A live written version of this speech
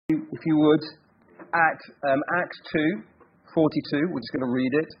if you would, at Acts 2:42. We're just going to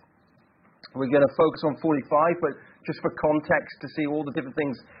read it. We're going to focus on 45, but just for context to see all the different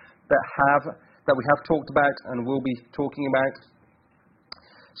things that we have talked about and will be talking about.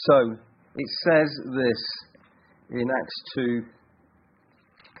 So it says this in Acts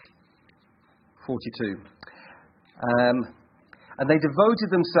 2:42. And they devoted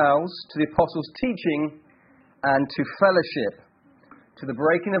themselves to the apostles' teaching and to fellowship, to the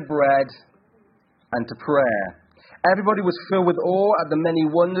breaking of bread and to prayer. Everybody was filled with awe at the many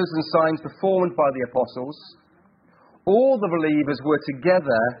wonders and signs performed by the apostles. All the believers were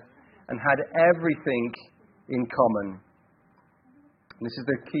together and had everything in common. And this is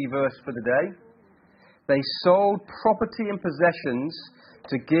the key verse for the day. They sold property and possessions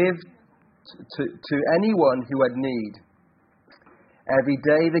to give to anyone who had need. Every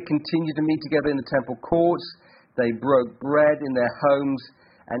day they continued to meet together in the temple courts. They broke bread in their homes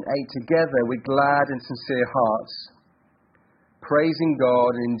and ate together with glad and sincere hearts, praising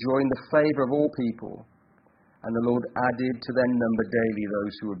God and enjoying the favour of all people. And the Lord added to their number daily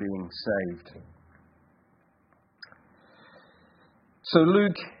those who were being saved. So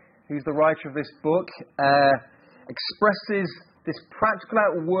Luke, who's the writer of this book, expresses this practical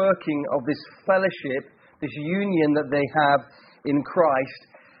outworking of this fellowship, this union that they have in Christ,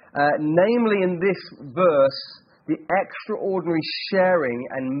 namely in this verse, the extraordinary sharing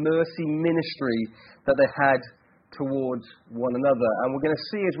and mercy ministry that they had towards one another. And we're going to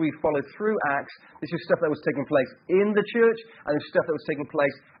see as we follow through Acts, this is stuff that was taking place in the church and this stuff that was taking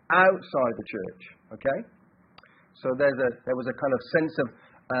place outside the church. Okay? So there was a kind of sense of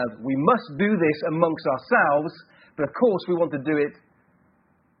we must do this amongst ourselves, but of course we want to do it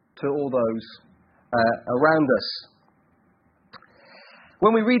to all those around us.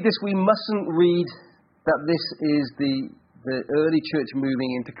 When we read this, we mustn't read that this is the early church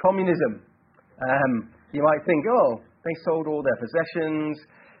moving into communism. You might think, oh, they sold all their possessions,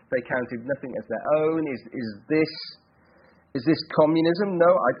 they counted nothing as their own. Is this communism? No,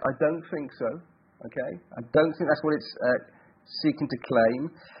 I don't think so. Okay, I don't think that's what it's seeking to claim.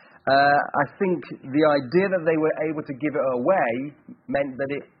 I think the idea that they were able to give it away meant that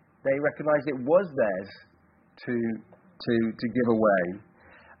they recognised it was theirs to give away.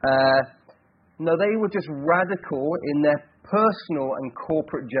 No, they were just radical in their personal and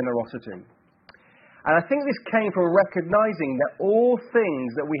corporate generosity. And I think this came from recognising that all things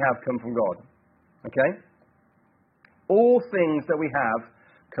that we have come from God. Okay? All things that we have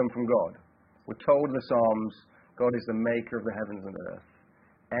come from God. We're told in the Psalms, God is the maker of the heavens and earth.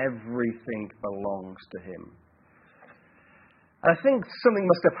 Everything belongs to Him. And I think something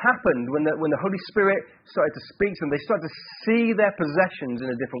must have happened when the Holy Spirit started to speak to them. They started to see their possessions in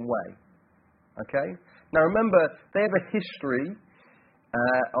a different way. Okay? Now remember, they have a history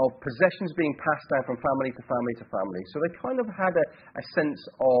of possessions being passed down from family to family to family. So they kind of had a sense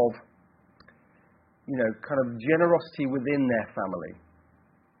of, kind of generosity within their family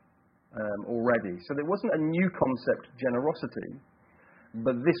already. So there wasn't a new concept, generosity,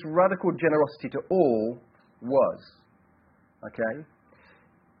 but this radical generosity to all was. Okay?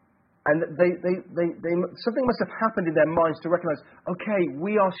 And something must have happened in their minds to recognize, okay,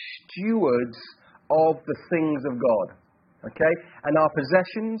 we are stewards of the things of God. Okay? And our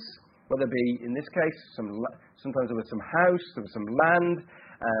possessions, whether it be, in this case, sometimes there was some house, there was some land,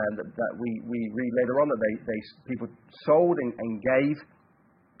 that we read later on that people sold and gave.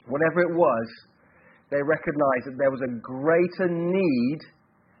 Whatever it was, they recognized that there was a greater need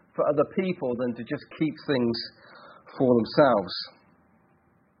for other people than to just keep things for themselves.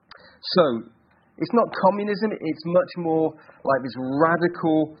 So, it's not communism, it's much more like this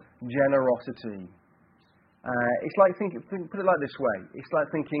radical generosity. It's like put it like this way. It's like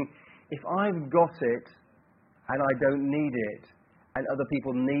thinking, if I've got it and I don't need it and other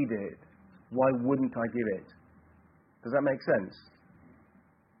people need it, why wouldn't I give it? Does that make sense?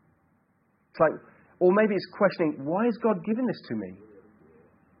 It's like, or maybe it's questioning, why has God given this to me?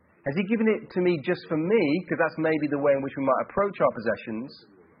 Has He given it to me just for me? Because that's maybe the way in which we might approach our possessions,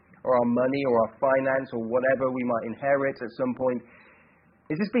 or our money, or our finance, or whatever we might inherit at some point.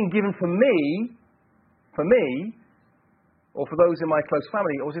 Is this being given for me, or for those in my close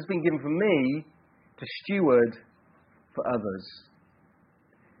family, or is this being given for me to steward for others?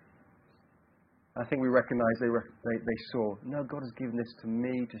 I think we recognize they saw, no, God has given this to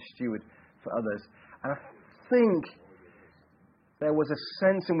me to steward for others. And I think there was a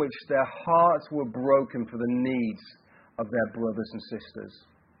sense in which their hearts were broken for the needs of their brothers and sisters.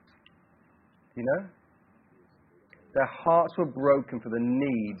 You know? Their hearts were broken for the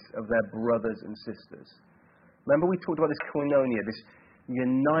needs of their brothers and sisters. Remember we talked about this koinonia, this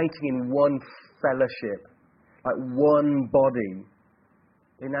uniting in one fellowship, like one body.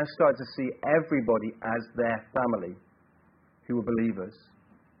 They now start to see everybody as their family who are believers.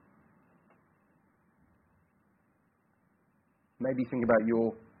 Maybe think about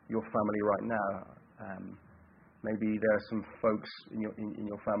your family right now. Maybe there are some folks in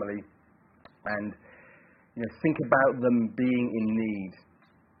your family, and think about them being in need.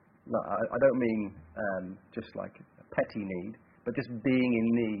 No, I don't mean just like a petty need, but just being in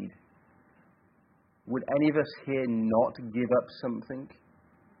need. Would any of us here not give up something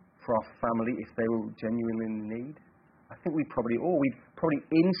for our family if they were genuinely in need? I think we'd probably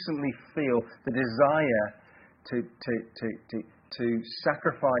instantly feel the desire to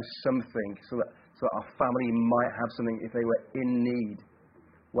sacrifice something so that our family might have something if they were in need.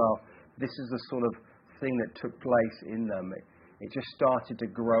 Well, this is the sort of thing that took place in them. It just started to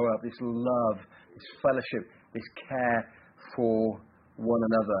grow up, this love, this fellowship, this care for one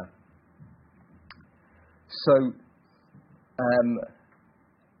another. So,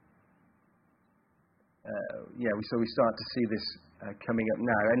 we start to see this coming up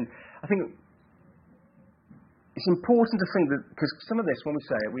now. And I think it's important to think that, because some of this, when we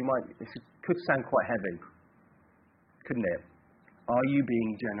say it, it could sound quite heavy, couldn't it? Are you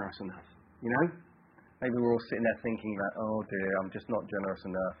being generous enough? Maybe we're all sitting there thinking that, oh dear, I'm just not generous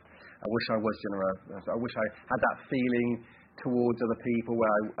enough. I wish I was generous. I wish I had that feeling towards other people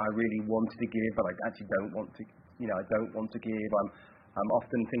where I really wanted to give, but I actually don't want to. I don't want to give. I'm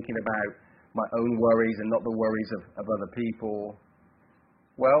often thinking about my own worries and not the worries of other people.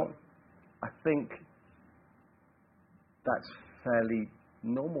 Well, I think that's fairly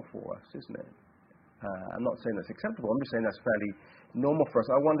normal for us, isn't it? I'm not saying that's acceptable. I'm just saying that's fairly normal for us.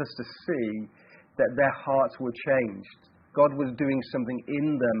 I want us to see that their hearts were changed. God was doing something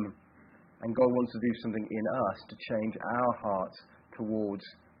in them, and God wants to do something in us to change our hearts towards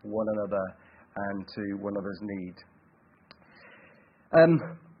one another and to one another's need.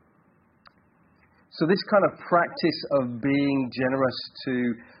 So this kind of practice of being generous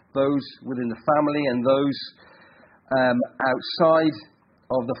to those within the family and those outside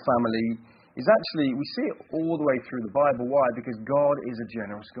of the family is actually, we see it all the way through the Bible. Why? Because God is a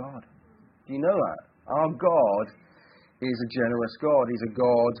generous God. Do you know that? Our God is a generous God. He's a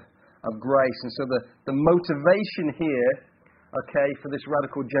God of grace. And so the motivation here, for this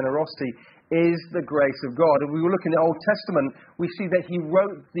radical generosity is the grace of God. And we were looking at the Old Testament, we see that He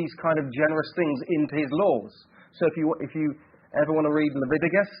wrote these kind of generous things into His laws. So if you ever want to read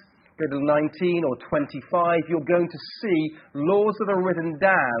Leviticus, go to 19 or 25, you're going to see laws that are written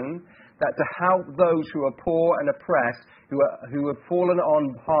down that to help those who are poor and oppressed, who have fallen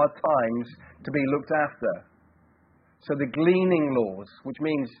on hard times, to be looked after. So the gleaning laws, which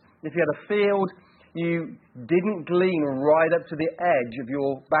means if you had a field, you didn't glean right up to the edge of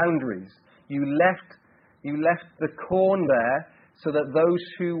your boundaries. You left the corn there so that those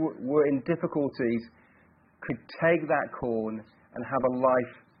who were in difficulties could take that corn and have a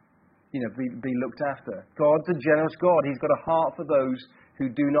life, be looked after. God's a generous God. He's got a heart for those who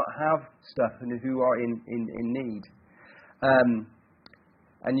do not have stuff and who are in need.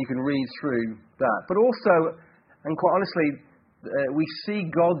 And you can read through that. But also, and quite honestly, we see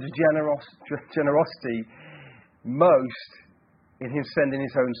God's generosity most in Him sending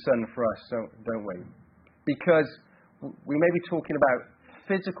His own Son for us, don't we? Because we may be talking about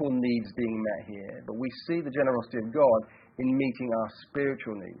physical needs being met here, but we see the generosity of God in meeting our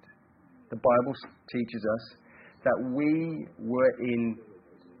spiritual need. The Bible teaches us that we were in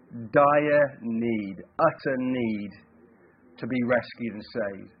dire need, utter need, to be rescued and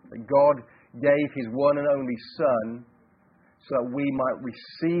saved. That God gave His one and only Son so that we might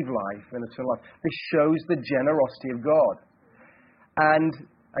receive life and eternal life. This shows the generosity of God. And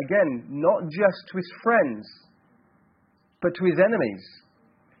again, not just to His friends, but to His enemies.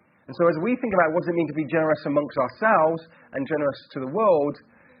 And so as we think about what does it mean to be generous amongst ourselves and generous to the world,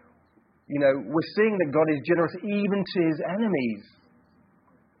 we're seeing that God is generous even to His enemies.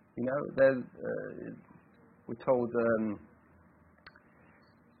 We're told,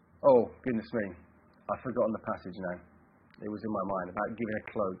 oh, goodness me, I've forgotten the passage now. It was in my mind about giving a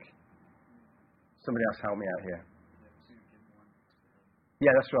cloak. Somebody else help me out here.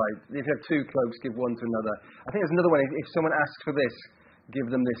 Yeah, that's right. If you have two cloaks, give one to another. I think there's another one. If someone asks for this, give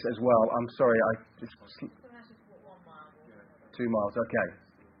them this as well. I'm sorry. 2 miles, okay.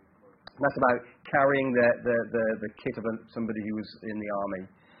 And that's about carrying the kit of somebody who was in the army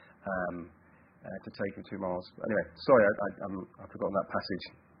to take him 2 miles. Anyway, sorry, I've forgotten that passage.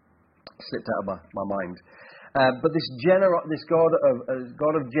 It slipped out of my mind. But this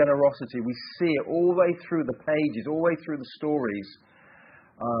God of generosity, we see it all the way through the pages, all the way through the stories.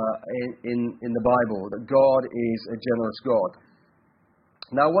 in the Bible, that God is a generous God.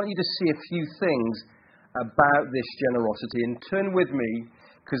 Now I want you to see a few things about this generosity, and turn with me,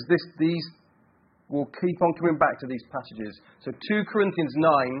 because these will keep on coming back to these passages. So 2 Corinthians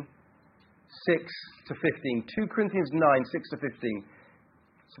 9, 6 to 15. 2 Corinthians 9, 6 to 15.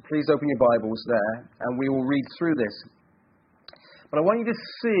 So please open your Bibles there, and we will read through this. But I want you to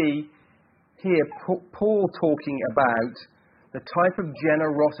see here Paul talking about the type of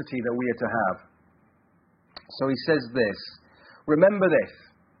generosity that we are to have. So he says this, remember this,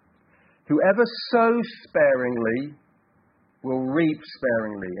 whoever sows sparingly will reap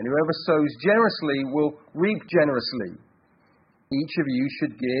sparingly, and whoever sows generously will reap generously. Each of you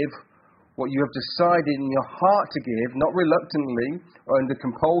should give what you have decided in your heart to give, not reluctantly or under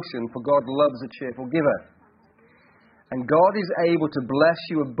compulsion, for God loves a cheerful giver. And God is able to bless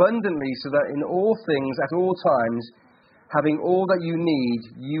you abundantly, so that in all things, at all times, having all that you need,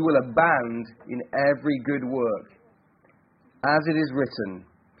 you will abound in every good work. As it is written,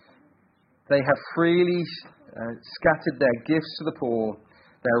 they have freely scattered their gifts to the poor,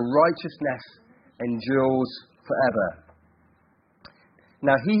 their righteousness endures forever.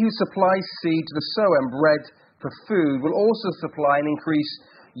 Now he who supplies seed to the sower and bread for food will also supply and increase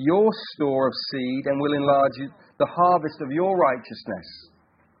your store of seed, and will enlarge the harvest of your righteousness.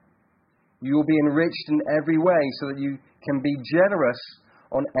 You will be enriched in every way, so that you can be generous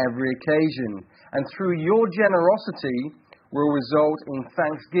on every occasion. And through your generosity will result in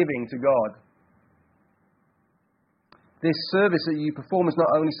thanksgiving to God. This service that you perform is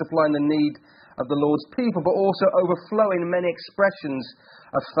not only supplying the need of the Lord's people, but also overflowing in many expressions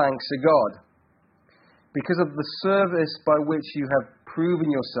of thanks to God. Because of the service by which you have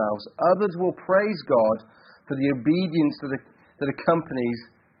proven yourselves, others will praise God for the obedience that accompanies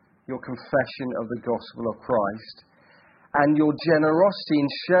your confession of the gospel of Christ, and your generosity in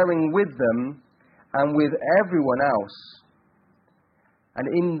sharing with them and with everyone else. And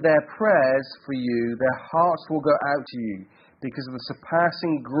in their prayers for you, their hearts will go out to you because of the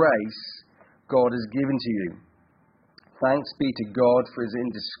surpassing grace God has given to you. Thanks be to God for his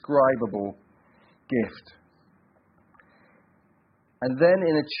indescribable gift. And then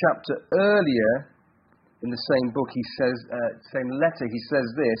in a chapter earlier, in the same book, he says, same letter, he says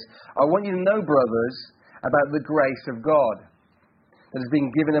this, I want you to know, brothers, about the grace of God that has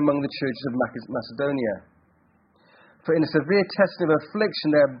been given among the churches of Macedonia. For in a severe testing of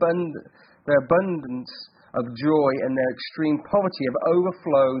affliction, their abundance of joy and their extreme poverty have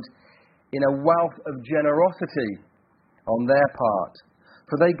overflowed in a wealth of generosity on their part.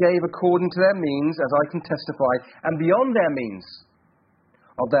 For they gave according to their means, as I can testify, and beyond their means,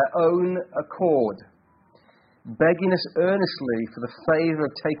 of their own accord, begging us earnestly for the favour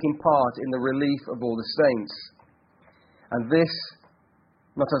of taking part in the relief of all the saints. And this,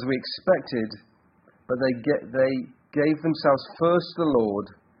 not as we expected, but they gave themselves first to the Lord,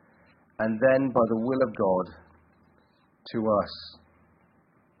 and then by the will of God to us.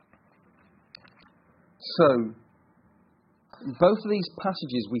 So, in both of these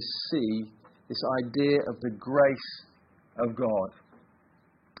passages we see this idea of the grace of God.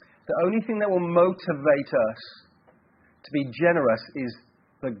 The only thing that will motivate us to be generous is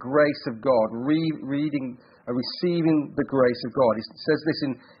the grace of God, receiving the grace of God. He says this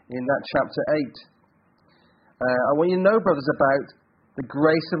in that chapter 8. I want you to know, brothers, about the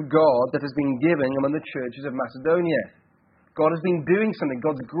grace of God that has been given among the churches of Macedonia. God has been doing something.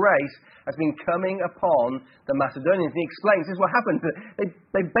 God's grace has been coming upon the Macedonians. And he explains this is what happened.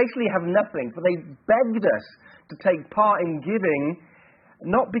 They basically have nothing, but they begged us to take part in giving,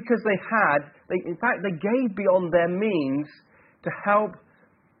 not because in fact they gave beyond their means to help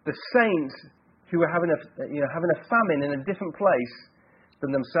the saints who were having a famine in a different place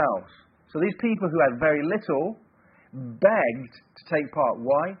than themselves. So these people who had very little begged to take part.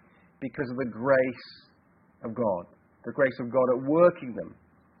 Why? Because of the grace of God. The grace of God at work in them.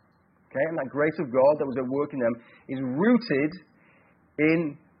 Okay? And that grace of God that was at work in them is rooted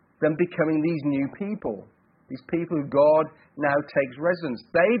in them becoming these new people. These people who God now takes residence.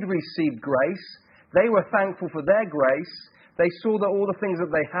 They'd received grace. They were thankful for their grace. They saw that all the things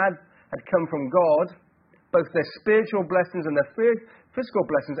that they had come from God, both their spiritual blessings and their physical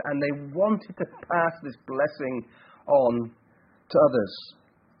blessings, and they wanted to pass this blessing on to others.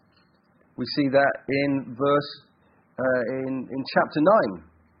 We see that in in chapter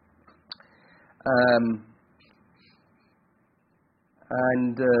 9.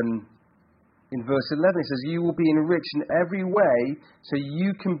 In verse 11 it says, you will be enriched in every way, so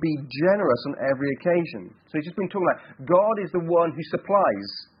you can be generous on every occasion. So he's just been talking about God is the one who supplies.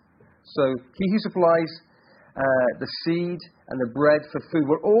 So he who supplies the seed and the bread for food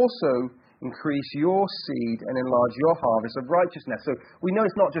will also increase your seed and enlarge your harvest of righteousness. So we know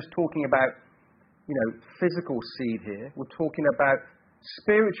it's not just talking about, physical seed here. We're talking about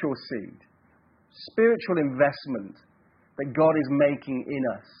spiritual seed, spiritual investment that God is making in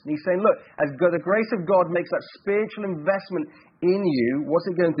us. And he's saying, look, as the grace of God makes that spiritual investment in you, what's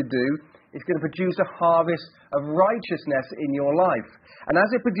it going to do? It's going to produce a harvest of righteousness in your life. And as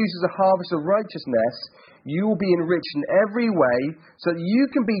it produces a harvest of righteousness, you will be enriched in every way so that you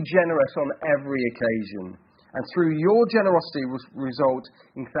can be generous on every occasion. And through your generosity will result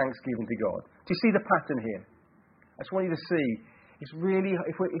in thanksgiving to God. Do you see the pattern here? I just want you to see, it's really,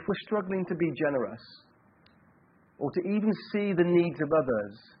 if we're struggling to be generous, or to even see the needs of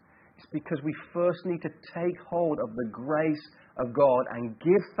others, it's because we first need to take hold of the grace of God and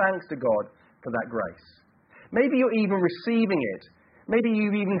give thanks to God for that grace. Maybe you're even receiving it. Maybe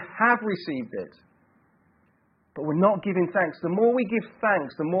you even have received it. But we're not giving thanks. The more we give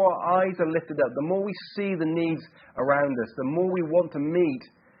thanks, the more our eyes are lifted up, the more we see the needs around us, the more we want to meet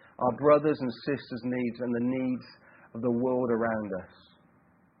our brothers' and sisters' needs and the needs of the world around us.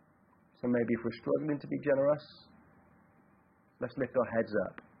 So maybe if we're struggling to be generous, let's lift our heads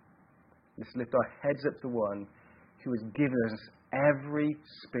up. Let's lift our heads up to the one who has given us every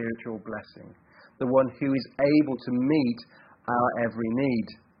spiritual blessing, the one who is able to meet our every need.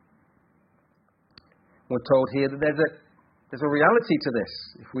 We're told here that there's a reality to this.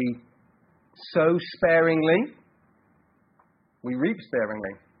 If we sow sparingly, we reap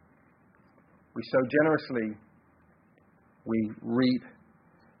sparingly. We sow generously, we reap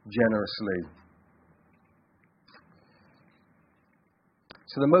generously.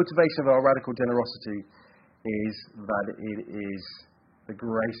 So the motivation of our radical generosity is that it is the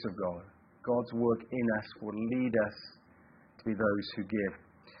grace of God. God's work in us will lead us to be those who give.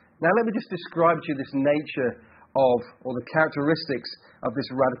 Now let me just describe to you this nature of, or the characteristics of this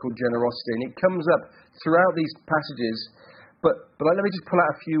radical generosity. And it comes up throughout these passages, but let me just pull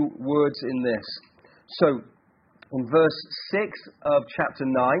out a few words in this. So in verse 6 of chapter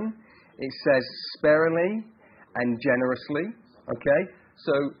 9, it says sparingly and generously. Okay?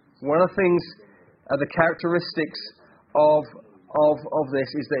 So one of the things, the characteristics of this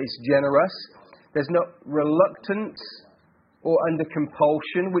is that it's generous. There's no reluctance or under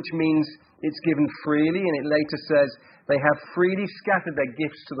compulsion, which means it's given freely. And it later says they have freely scattered their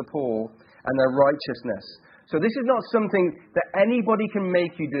gifts to the poor and their righteousness. So this is not something that anybody can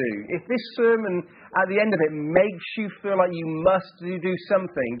make you do. If this sermon at the end of it makes you feel like you must do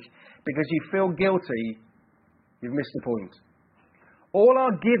something because you feel guilty, you've missed the point. All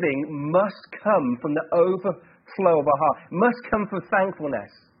our giving must come from the overflow of our heart. Must come from thankfulness.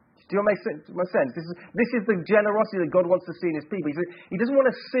 Do you make sense? This is the generosity that God wants to see in His people. He doesn't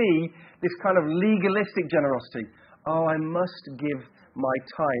want to see this kind of legalistic generosity. Oh, I must give my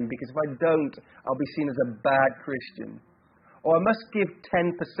time because if I don't, I'll be seen as a bad Christian. Or I must give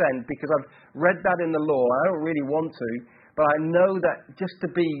 10% because I've read that in the law. I don't really want to, but I know that just to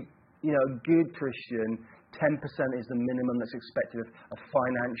be, a good Christian, 10% is the minimum that's expected of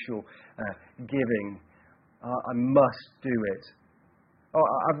financial giving. I must do it. Oh,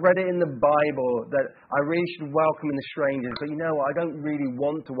 I've read it in the Bible that I really should welcome in the strangers, but I don't really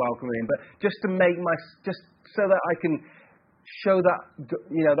want to welcome in. But just to just so that I can show that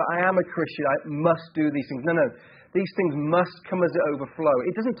that I am a Christian, I must do these things. No, these things must come as an overflow.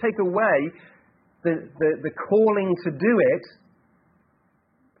 It doesn't take away the calling to do it,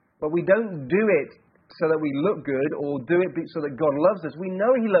 but we don't do it so that we look good or do it so that God loves us. We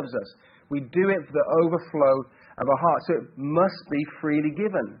know He loves us. We do it for the overflow of our heart. So it must be freely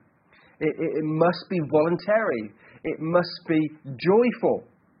given. It must be voluntary. It must be joyful.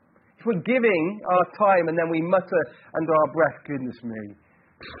 If we're giving our time and then we mutter under our breath, goodness me,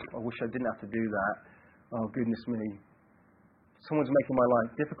 I wish I didn't have to do that. Oh, goodness me. Someone's making my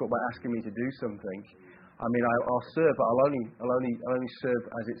life difficult by asking me to do something. I mean, I'll serve, but I'll only serve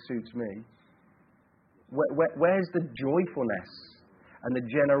as it suits me. Where's the joyfulness and the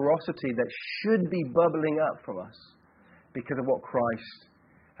generosity that should be bubbling up from us because of what Christ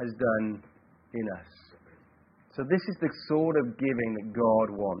has done in us? So this is the sort of giving that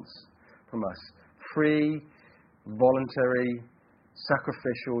God wants from us. Free, voluntary,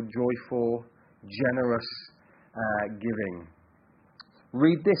 sacrificial, joyful, generous giving.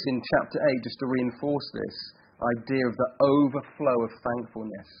 Read this in chapter 8 just to reinforce this idea of the overflow of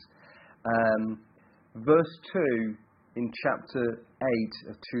thankfulness. Verse 2 in chapter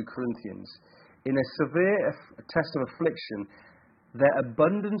 8 of 2 Corinthians. In a severe test of affliction, their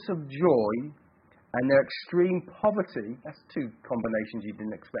abundance of joy and their extreme poverty, that's two combinations you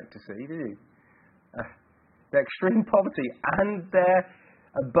didn't expect to see, did you? their extreme poverty and their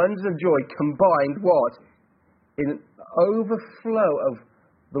abundance of joy combined what? In an overflow of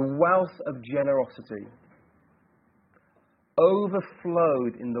the wealth of generosity.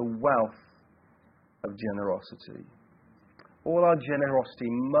 Overflowed in the wealth of generosity. All our generosity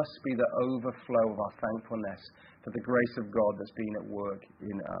must be the overflow of our thankfulness for the grace of God that's been at work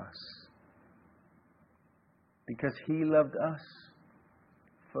in us. Because He loved us,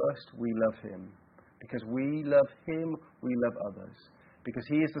 first we love Him. Because we love Him, we love others. Because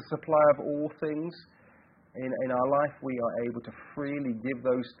He is the supplier of all things in our life, we are able to freely give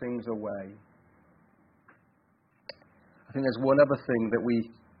those things away. I think there's one other thing that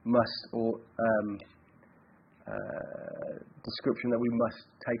we must, description that we must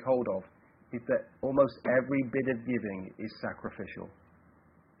take hold of, is that almost every bit of giving is sacrificial.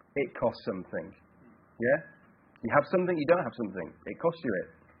 It costs something. Yeah? You have something, you don't have something. It costs you it.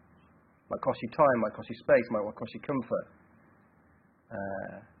 Might cost you time, might cost you space, might cost you comfort.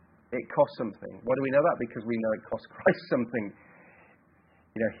 It costs something. Why do we know that? Because we know it costs Christ something.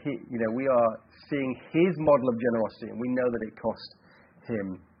 We are seeing His model of generosity, and we know that it cost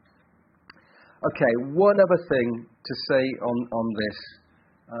Him. Okay, one other thing to say on this.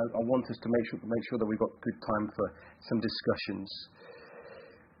 I want us to make sure that we've got good time for some discussions.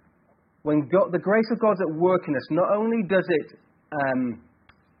 When the grace of God's at work in us, not only does it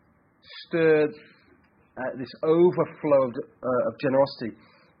stir this overflow of generosity,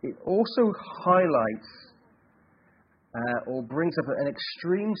 it also highlights or brings up an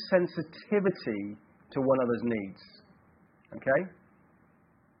extreme sensitivity to one another's needs. Okay?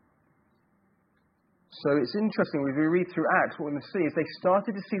 So it's interesting, if we read through Acts, what we see is they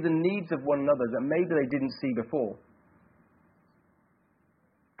started to see the needs of one another that maybe they didn't see before.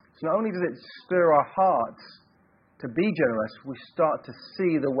 So not only does it stir our hearts to be generous, we start to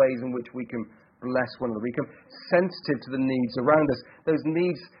see the ways in which we can bless one another. We become sensitive to the needs around us. Those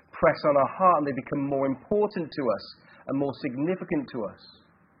needs press on our heart and they become more important to us and more significant to us.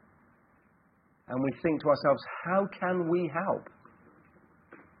 And we think to ourselves, how can we help?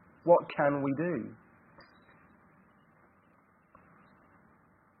 What can we do?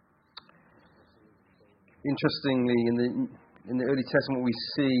 Interestingly, in the early Testament, we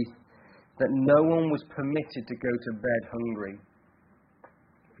see that no one was permitted to go to bed hungry.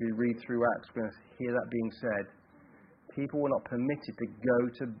 If you read through Acts, we're going to hear that being said. People were not permitted to go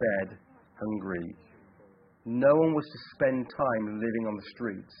to bed hungry. No one was to spend time living on the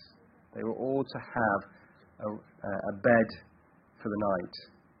streets. They were all to have a bed for the night.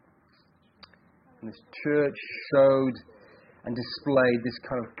 And this church showed and displayed this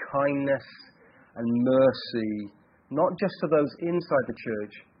kind of kindness and mercy, not just to those inside the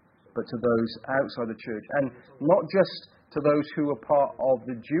church, but to those outside the church. And not just to those who were part of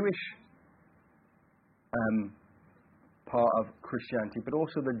the Jewish part of Christianity, but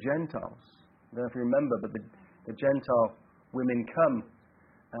also the Gentiles. I don't know if you remember, but the Gentile women come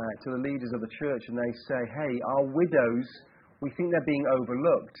to the leaders of the church and they say, hey, our widows, we think they're being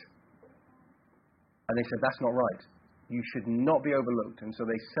overlooked. And they said, that's not right. You should not be overlooked. And so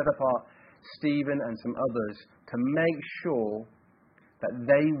they set apart Stephen and some others to make sure that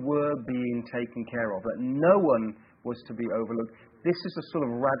they were being taken care of, that no one was to be overlooked. This is a sort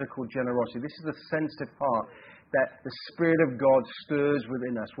of radical generosity. This is the sensitive part that the Spirit of God stirs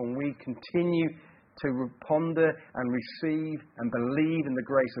within us when we continue to ponder and receive and believe in the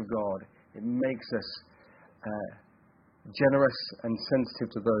grace of God. It makes us generous and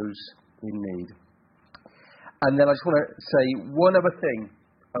sensitive to those in need. And then I just want to say one other thing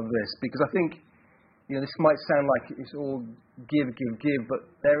of this, because I think this might sound like it's all give, but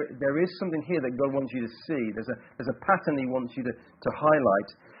there is something here that God wants you to see. There's a pattern He wants you to highlight,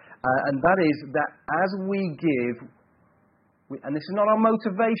 and that is that as we give, and this is not our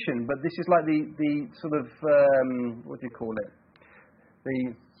motivation, but this is like the sort of what do you call it?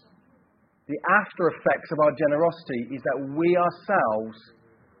 The after effects of our generosity is that we ourselves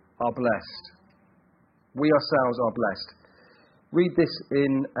are blessed. We ourselves are blessed. Read this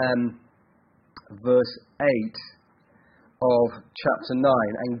in verse 8 of chapter 9.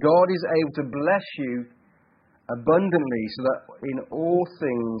 And God is able to bless you abundantly, so that in all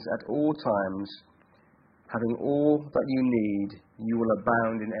things, at all times, having all that you need, you will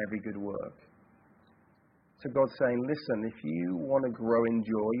abound in every good work. So God's saying, listen, if you want to grow in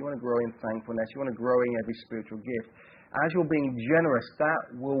joy, you want to grow in thankfulness, you want to grow in every spiritual gift, as you're being generous,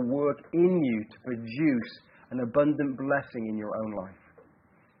 that will work in you to produce an abundant blessing in your own life.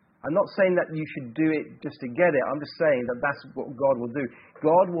 I'm not saying that you should do it just to get it. I'm just saying that that's what God will do.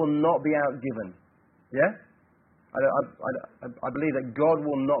 God will not be outgiven. Yeah? I believe that God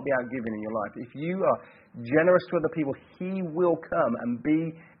will not be outgiven in your life. If you are generous to other people, He will come and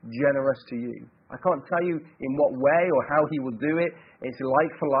be generous to you. I can't tell you in what way or how He will do it. It's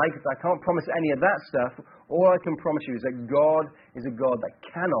like for like. I can't promise any of that stuff. All I can promise you is that God is a God that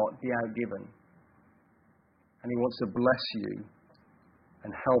cannot be outgiven. And He wants to bless you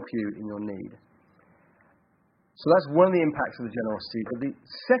and help you in your need. So that's one of the impacts of the generosity. But the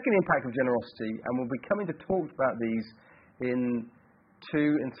second impact of generosity, and we'll be coming to talk about these in 2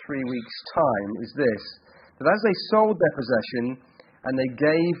 and 3 weeks' time, is this: that as they sold their possession and they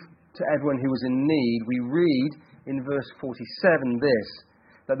gave to everyone who was in need, we read in verse 47 this,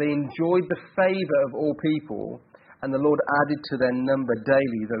 that they enjoyed the favour of all people, and the Lord added to their number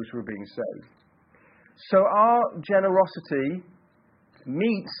daily those who were being saved. So our generosity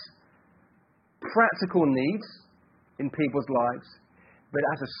meets practical needs in people's lives, but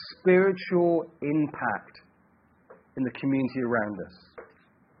has a spiritual impact in the community around us.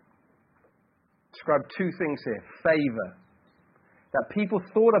 Describe two things here. Favour. That people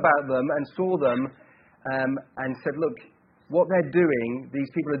thought about them and saw them and said, look, what they're doing, these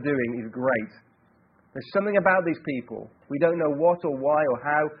people are doing, is great. There's something about these people. We don't know what or why or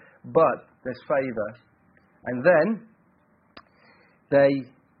how, but there's favour. And then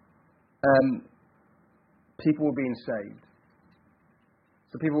people were being saved.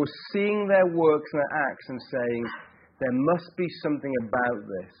 So people were seeing their works and their acts and saying, there must be something about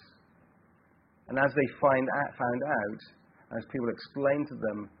this. And as they found out, as people explained to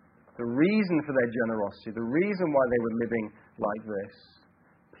them the reason for their generosity, the reason why they were living like this,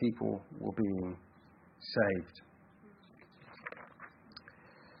 people were being saved.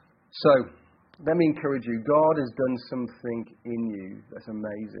 So, let me encourage you. God has done something in you that's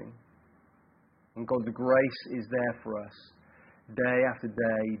amazing. And God's grace is there for us day after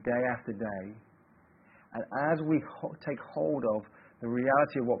day, day after day. And as we take hold of the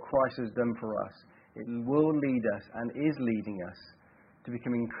reality of what Christ has done for us, it will lead us and is leading us to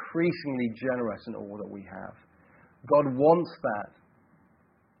become increasingly generous in all that we have. God wants that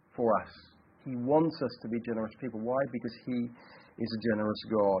for us. He wants us to be generous people. Why? Because He is a generous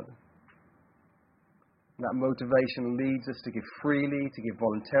God. That motivation leads us to give freely, to give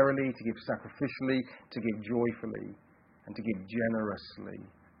voluntarily, to give sacrificially, to give joyfully, and to give generously.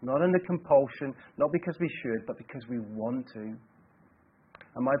 Not under compulsion, not because we should, but because we want to.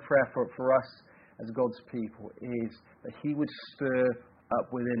 And my prayer for us as God's people is that He would stir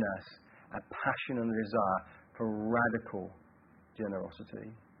up within us a passion and a desire for radical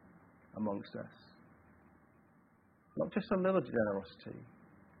generosity amongst us. Not just a little generosity,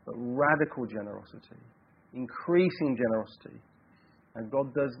 but radical generosity. Increasing generosity. And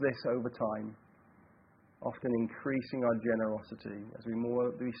God does this over time, often increasing our generosity. As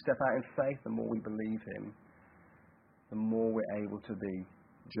we step out in faith, the more we believe Him, the more we're able to be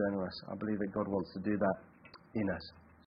generous. I believe that God wants to do that in us.